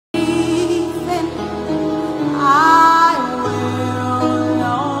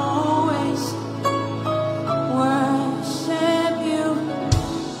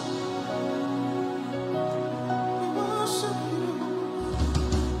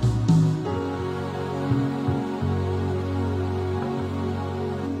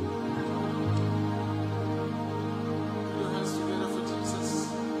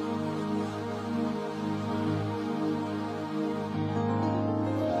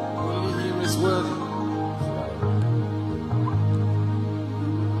worthy.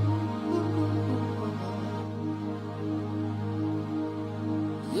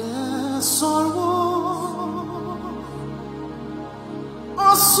 Yesor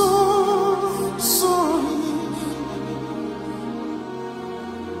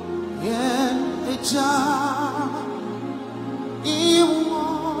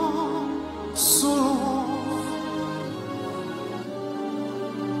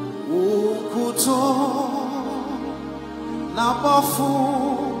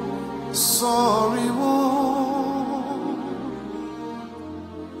sorry,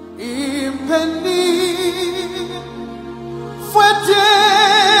 impeni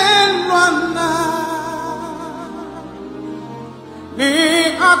fwedenwana ni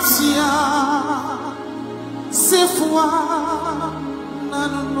atia sefwa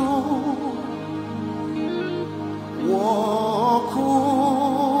nanu woku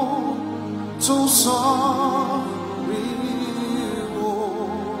to sorry.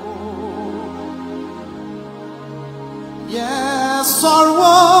 Yesor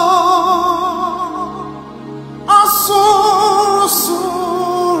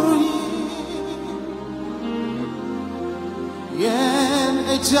asuri yen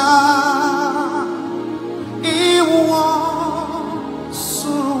eja iwa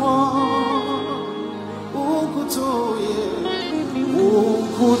surwa ukuto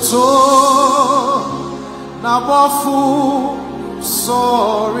na bofu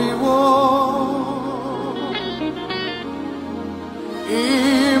sorry wo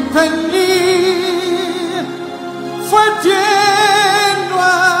impeni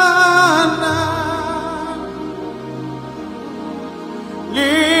fwedenwana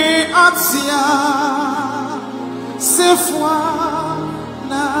li atia sefwa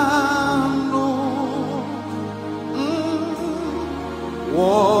nano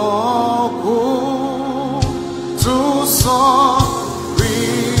woku to sorry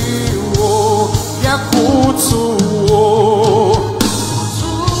wo Yekoto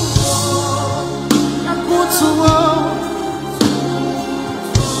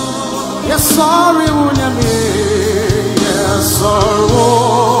Sorry, Unyame, Yesor,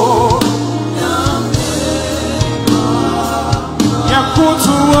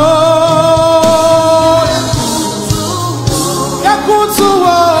 Yekoto, Yekoto,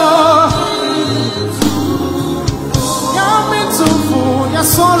 Yami tufu,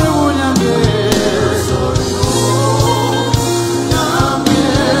 Yesor, Unyame, Yami,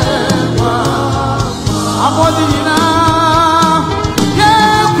 Abodina.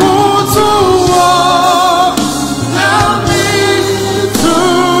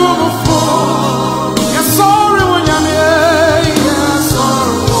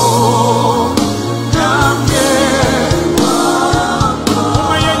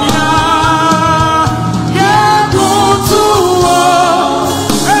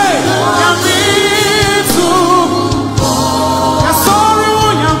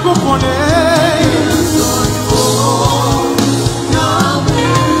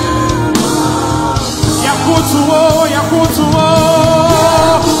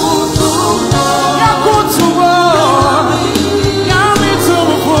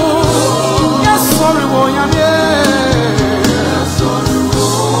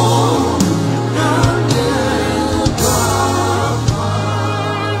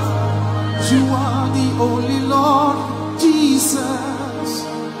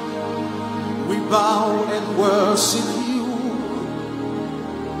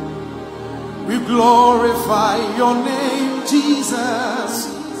 Glorify your name, Jesus.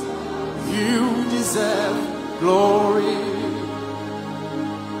 You deserve glory.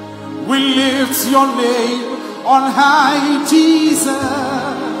 We lift your name on high, Jesus.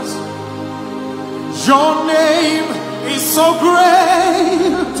 Your name is so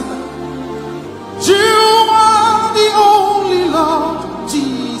great. You are the only Lord,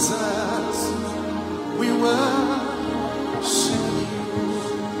 Jesus. We worship you.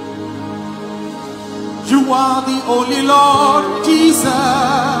 You are the only Lord, Jesus.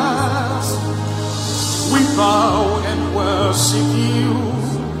 We bow and worship you.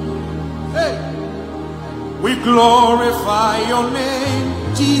 Hey. We glorify your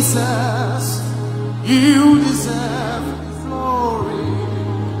name, Jesus. You deserve glory.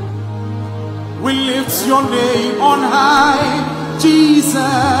 We lift your name on high, Jesus.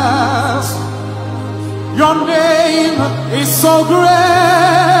 Your name is so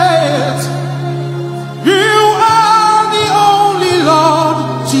great. You are the only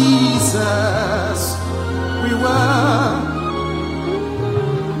Lord, Jesus. We were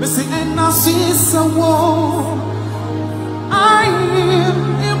missing and I see someone. I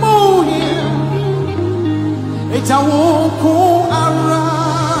am him. wuku ara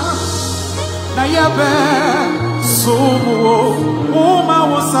na yabe sumo uma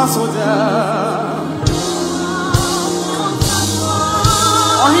wasasoda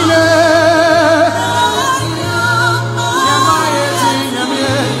ohile yamaye tinyame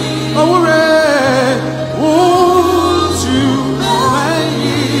owure wuju mai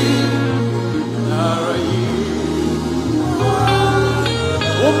narai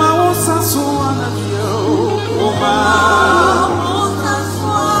uma wasasoda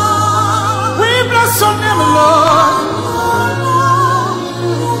we bless your name, Lord.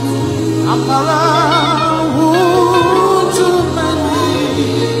 Amara wuju mani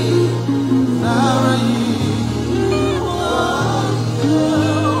narai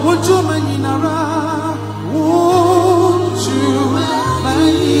wuju mani nara wuju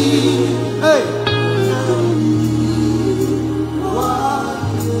mani hey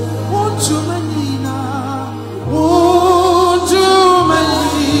wuju mani na wuju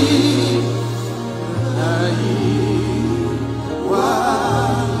mani narai wa.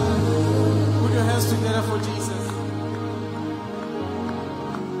 Put your hands together for Jesus.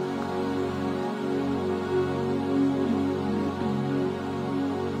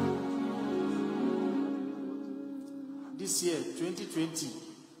 This year, 2020,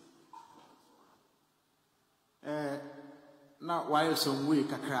 now why some way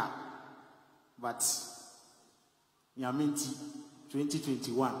kakra, but Yaminti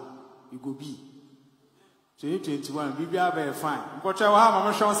 2021, you go be 2021, be very fine. But I have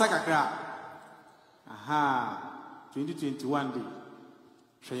a show sakakra. Aha, 2021 day.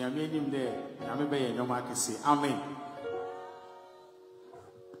 So you made him there. I remember your market say, Amen.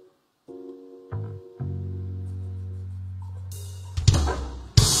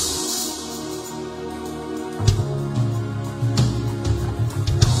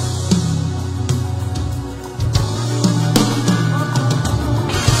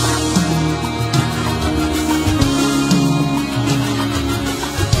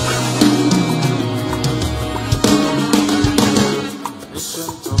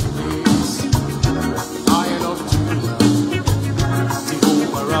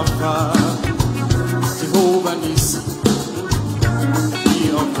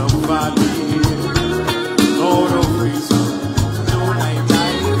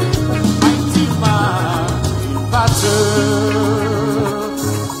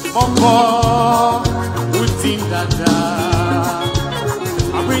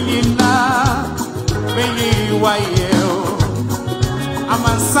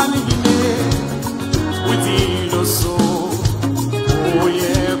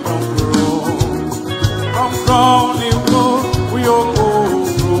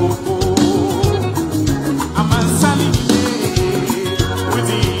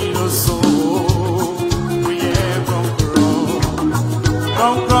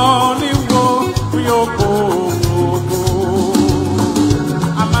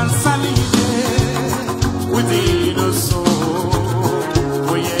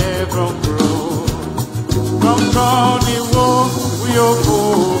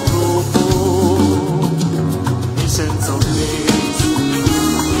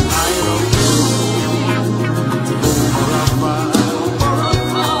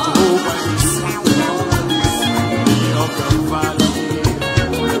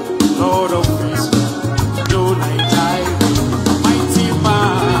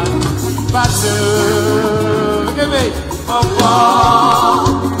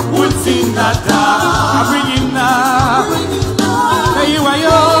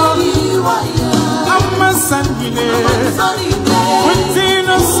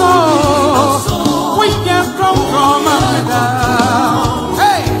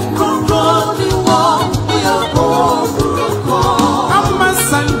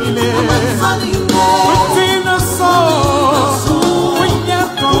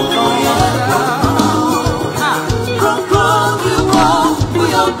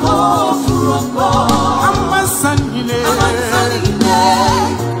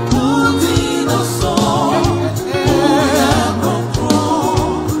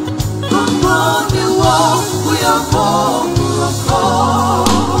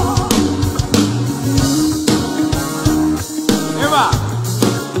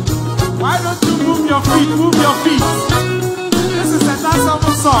 Move your feet. This is a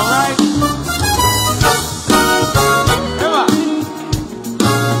dancehall song, right? Eva.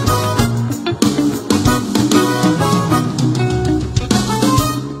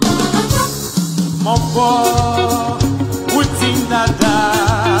 Mobo, Utin Dada,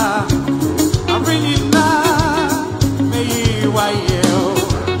 Arinina, May Wayo,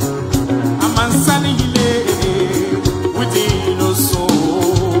 Amansani Hile,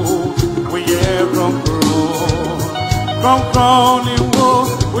 Concron in war,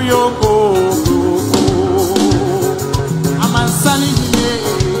 we go. I'm a sunny day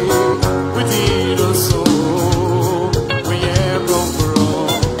with it so. We are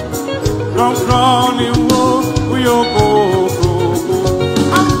concron in war, we go.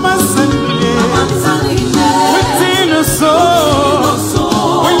 I'm a sunny day with it so.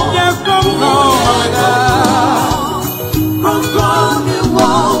 We are concron in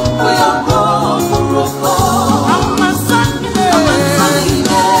war, we are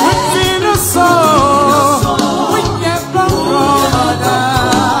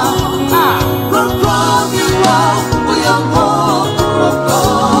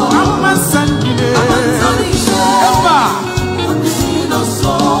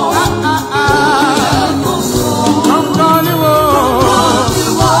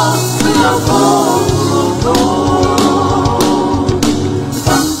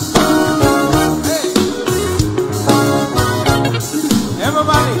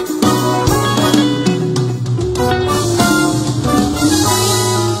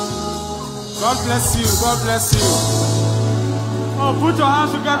God bless you. Oh, put your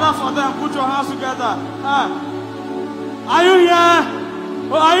hands together for them. Put your hands together. Are you here?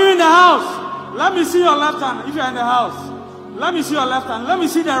 Oh, are you in the house? Let me see your left hand if you're in the house. Let me see your left hand. Let me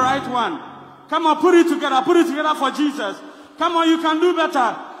see the right one. Come on, put it together. Put it together for Jesus. Come on, you can do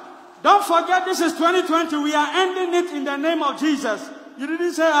better. Don't forget this is 2020. We are ending it in the name of Jesus. You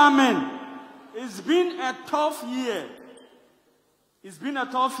didn't say amen. It's been a tough year. It's been a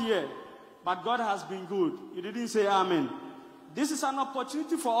tough year. But God has been good. You didn't say amen. This is an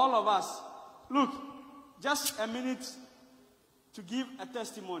opportunity for all of us. Look, just a minute to give a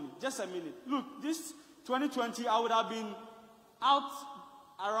testimony. Just a minute. Look, this 2020, I would have been out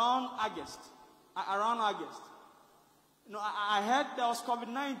around August. You know, I heard there was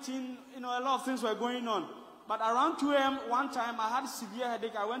COVID-19. You know, a lot of things were going on. But around 2 a.m. one time, I had a severe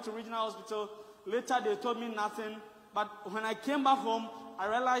headache. I went to regional hospital. Later, they told me nothing. But when I came back home, I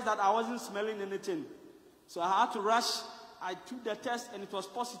realized that I wasn't smelling anything. So I had to rush. I took the test and it was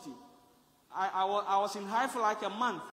positive. I was in high for like a month.